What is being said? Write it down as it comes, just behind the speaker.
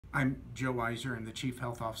I'm Joe Iser. I'm the Chief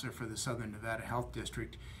Health Officer for the Southern Nevada Health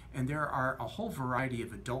District, and there are a whole variety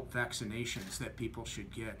of adult vaccinations that people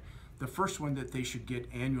should get. The first one that they should get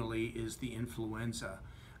annually is the influenza.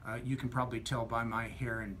 You can probably tell by my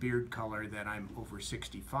hair and beard color that I'm over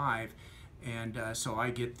 65, and so I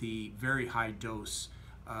get the very high dose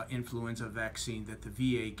influenza vaccine that the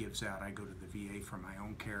VA gives out. I go to the VA for my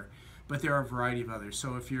own care, but there are a variety of others.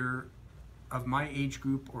 So if you're of my age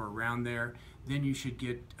group or around there, then you should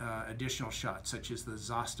get additional shots such as the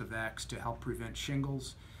Zostavax to help prevent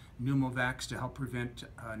shingles, Pneumovax to help prevent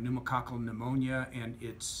pneumococcal pneumonia and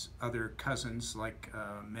its other cousins like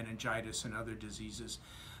meningitis and other diseases.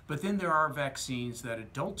 But then there are vaccines that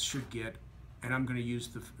adults should get, and I'm going to use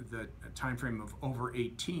the time frame of over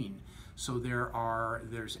 18. So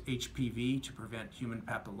there's HPV to prevent human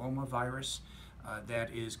papillomavirus.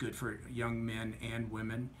 That is good for young men and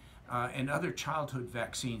women. And other childhood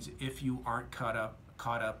vaccines if you aren't caught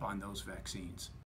up on those vaccines.